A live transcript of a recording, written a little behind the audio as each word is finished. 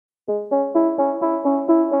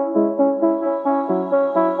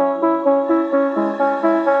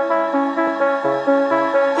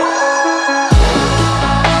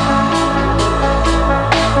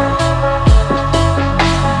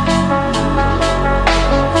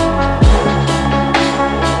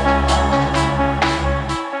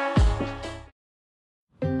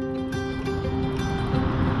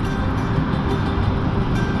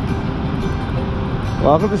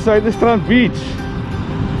Welcome to Suiderstrand Beach.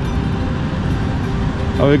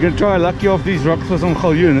 Oh, we're going to try lucky off these rocks for some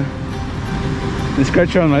Galjoen. And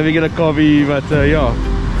scratch on, maybe get a cobby, but yeah.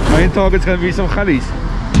 Main target's going to be some gullies.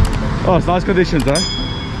 Oh, it's nice conditions, huh?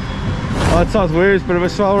 Oh, it's southwest, bit of a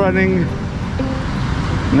swell running.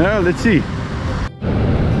 No, let's see.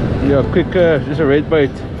 Yeah, quick, just a red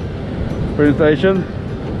bait presentation.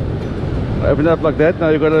 Open it up like that. Now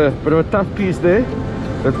you've got a bit of a tough piece there.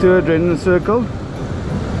 Got two adrenaline circle.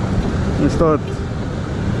 And start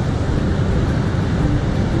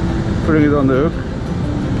putting it on the hook.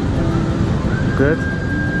 Good.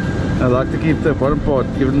 I like to keep the bottom part,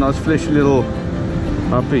 give it a nice fleshy little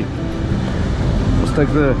humpy. Let's take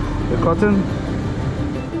the cotton.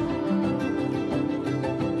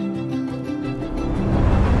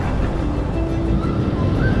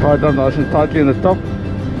 Tie it down nice and tightly in the top.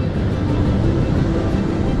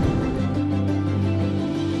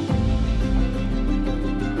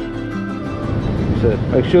 So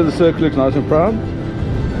make sure the circle looks nice and proud.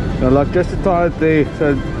 And I like just to tie it there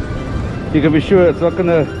so you can be sure it's not going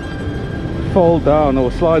to fold down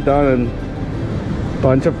or slide down and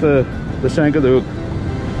bunch up the shank of the hook.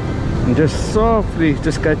 And just softly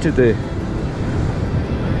just catch it there.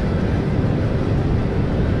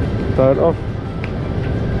 Tie it off.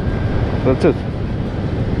 That's it.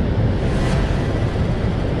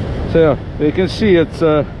 So yeah, you can see it's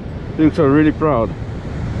the hooks are really proud.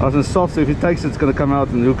 Nice and soft, so if he takes it, it's going to come out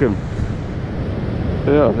and hook him.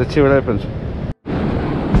 So yeah, let's see what happens.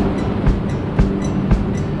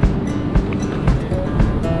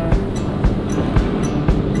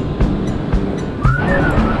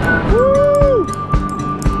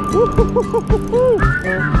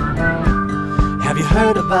 Have you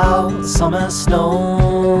heard about summer snow?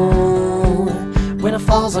 When it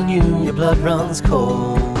falls on you, your blood runs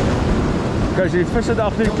cold. Okay, so die vissen daar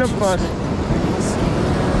achter die klip vast.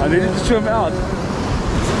 En die need to swim out.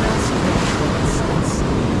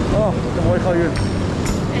 Oh, wat een mooi Galjoen.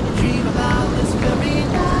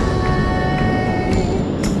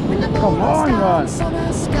 Come on, man.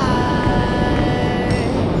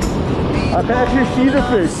 I can actually see the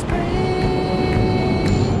fish.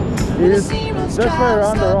 He is this way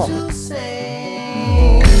around the rock.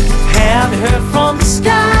 Have you heard from the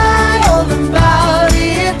sky all about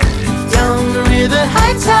it? Down the river,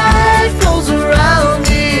 high tide flows around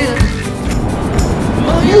it. The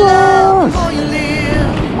more you love, the more you live.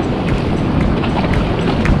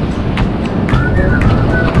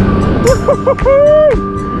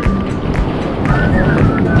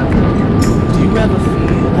 Do you ever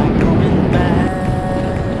feel like going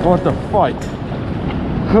back? What a fight!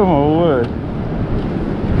 Come on, word.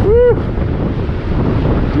 Woo.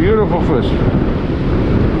 Beautiful fish.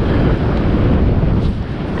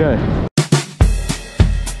 Okay.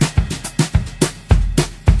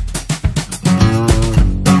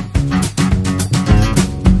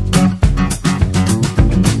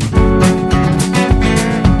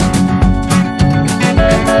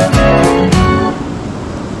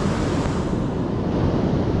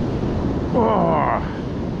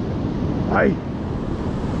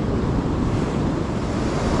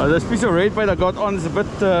 This piece of red bait I got on is a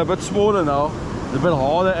bit smaller now. It's a bit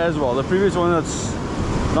harder as well. The previous one that's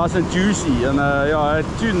nice and juicy, and yeah, I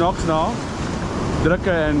had 2 knocks now.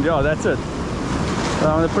 Drukken, and yeah, that's it.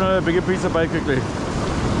 I'm gonna put on a bigger piece of bait quickly.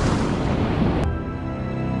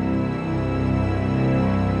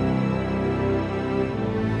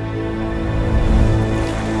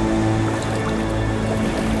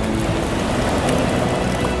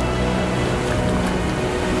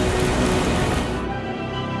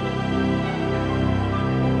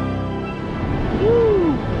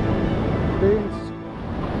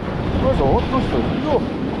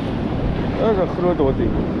 Dat is een grote hottie.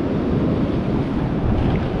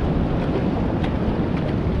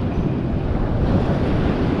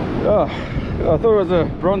 Yeah, I thought it was a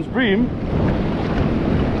bronze bream.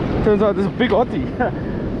 Turns out it's a big hottie.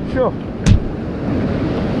 Sure.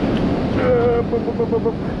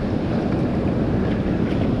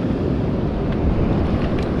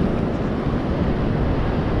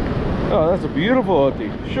 Oh, that's a beautiful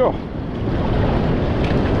hottie. Sure.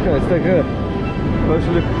 Okay, let's take a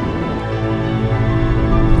closer look.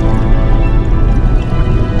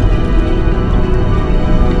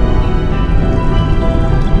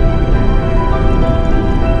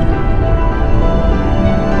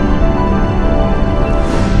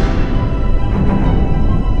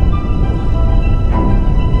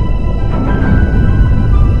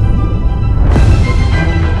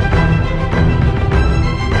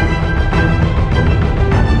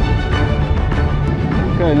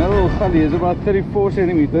 Okay, another little gully is about 34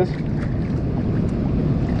 centimeters.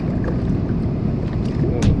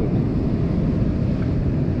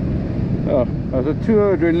 That's a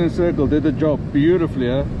 2-hour adrenaline circle, did the job beautifully,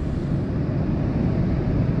 huh?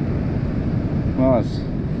 Nice.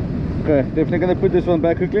 Okay, definitely gonna put this one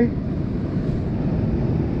back quickly.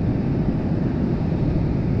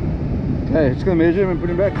 Okay, just gonna measure him and put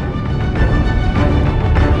him back.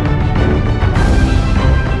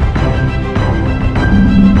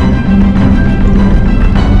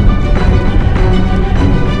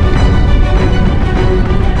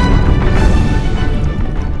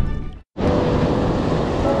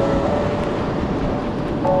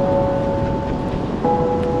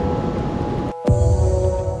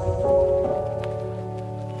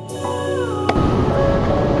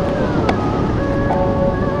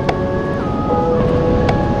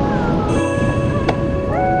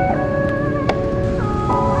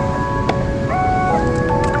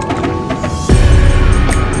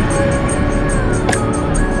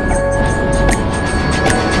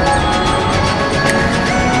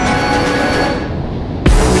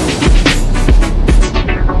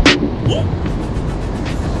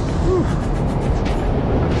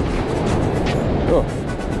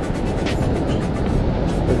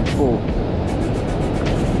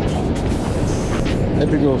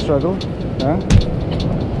 Epic little struggle, huh?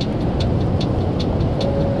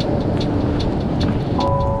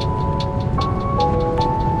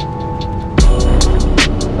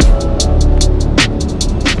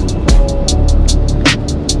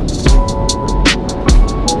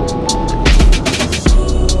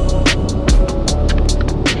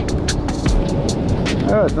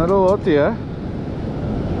 Yeah, it's not a lot here.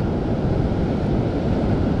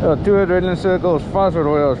 2 adrenaline circles, 5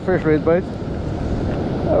 royals, fresh red bait.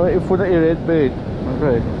 For the red bait.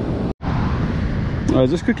 Okay.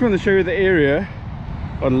 Just quickly want to show you the area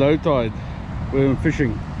on low tide where I'm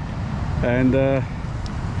fishing. And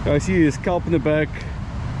I see this kelp in the back,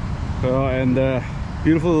 and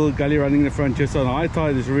beautiful little gully running in the front. Just on high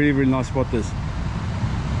tide, is a really, really nice spot. This,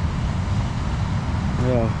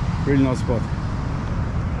 yeah, really nice spot.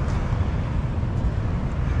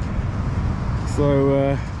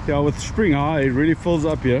 So yeah, with spring high, it really fills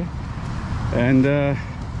up here, and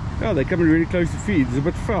yeah, they're coming really close to feed. It's a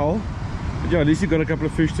bit foul, but yeah, at least you got a couple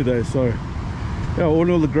of fish today. So yeah, all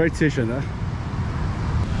in all, a great session, huh?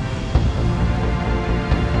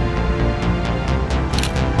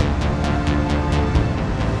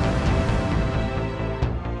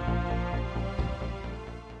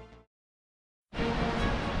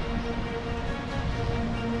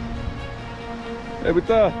 Hey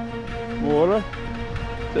Boeta, môre.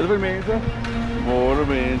 Sit vir mense. Môre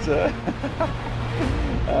mense.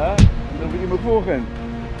 Dan moet jy me volgen.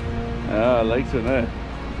 Ja, lyk so, né?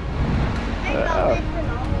 Ja.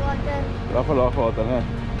 Laagwater, né?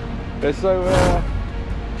 Okay, so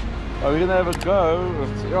we're gonna have a go.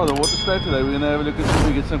 Yeah, the water's great today. We're gonna have a look and see if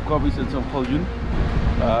we get some cobbies and some galjoen.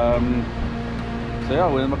 So yeah,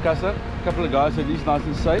 we're in Makassar. A couple of guys, at least nice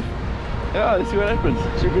and safe. Yeah, let's see what happens.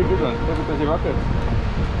 Should be a good one. Because you're rocket.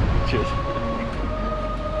 Cheers.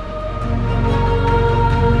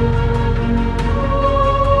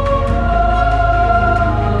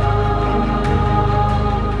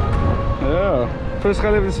 First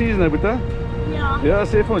gaat even de season, hè, Boeta? Ja. Ja,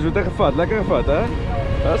 zeg voor ons, je hebt gevat, lekker gevat, hè?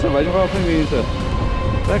 Ja, zo weet je nog wel van mensen.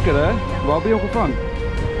 Lekker, hè? Waar heb je hem gevangen?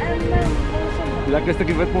 Lekker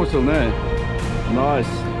stukje witmossel, nee. Nice.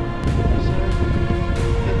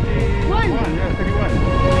 31, ja, 31.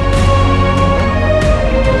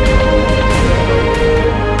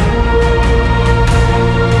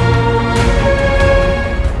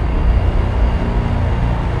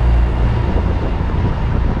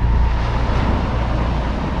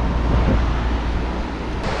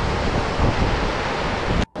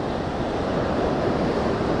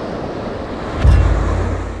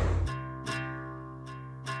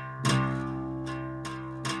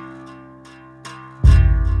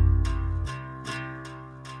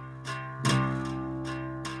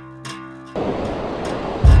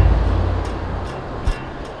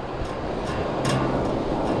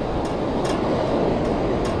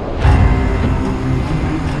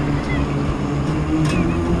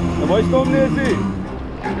 Mooi stom neer zie.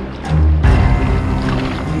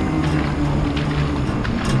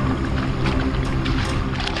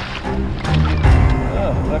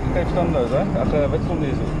 Ja, lekker kijk standaard, hè? Ach, wat stom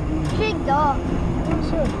neer zie. Kijk daar.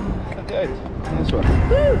 Zo, gaat die uit. Dat is waar.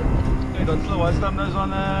 Kijk, dat slow white stam nose on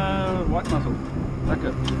white mussel.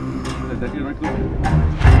 Lekker. Dat hier een knopje.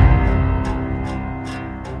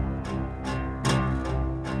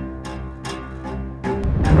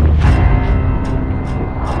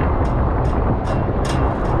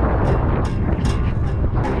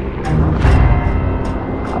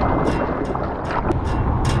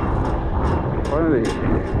 really.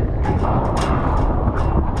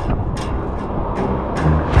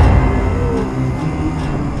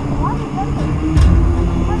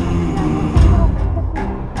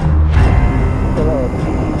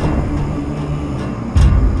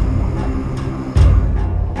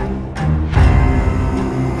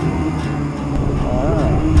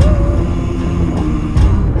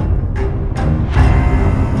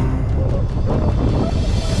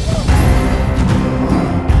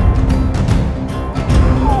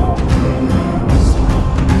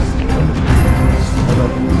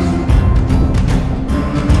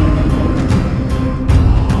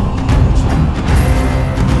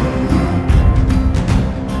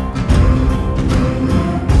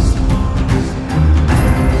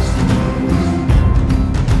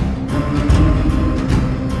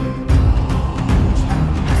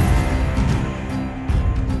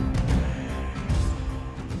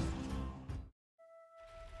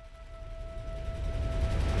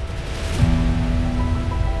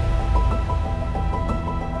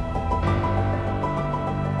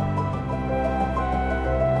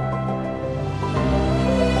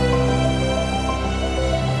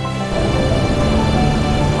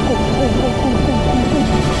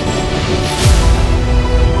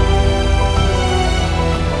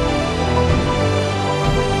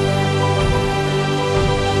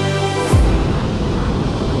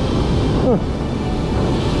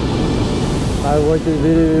 I waited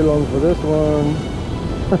very long for this one.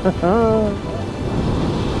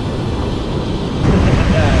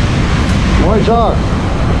 Mooi Jacques.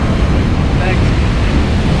 Thanks.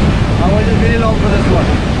 I waited very long for this one.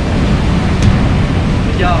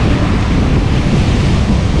 But yeah,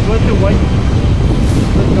 it's worth the wait.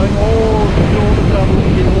 Just going all the trouble to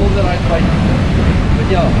get all the right bait. But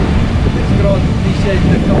yeah, it's great. Appreciate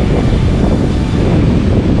the compliment.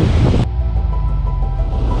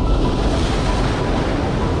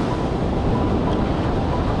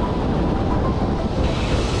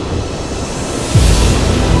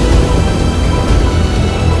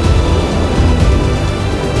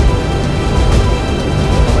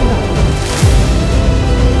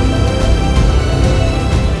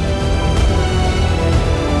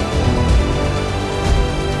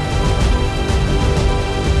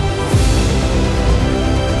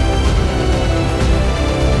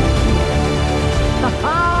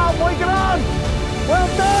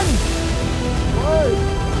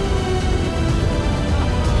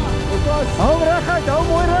 Hou rechtheid, hou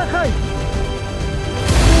mooi rechtheid.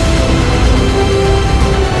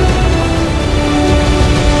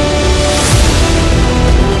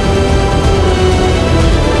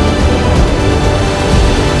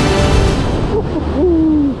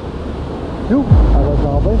 Joep, hij was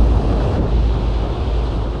al bij.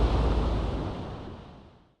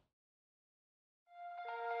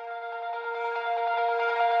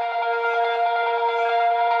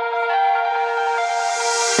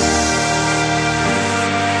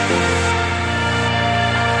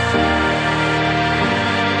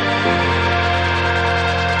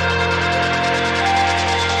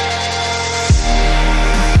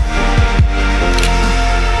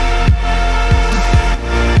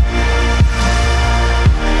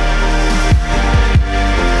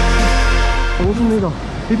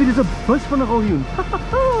 Dit is een bus van een galjoen.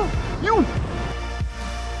 Joen!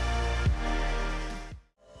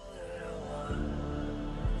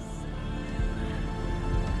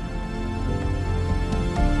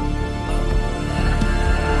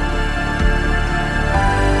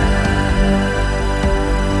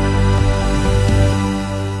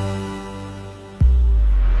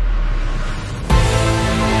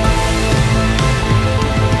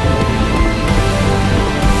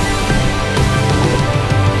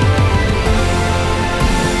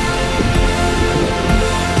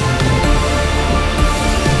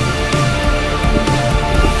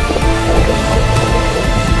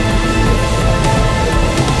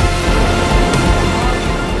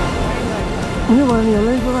 Ini mana ni yang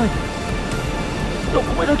lain tu right? Stop,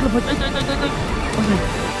 kau dah terlepas.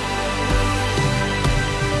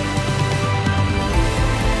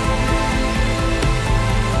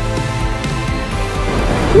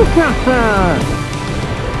 Okay.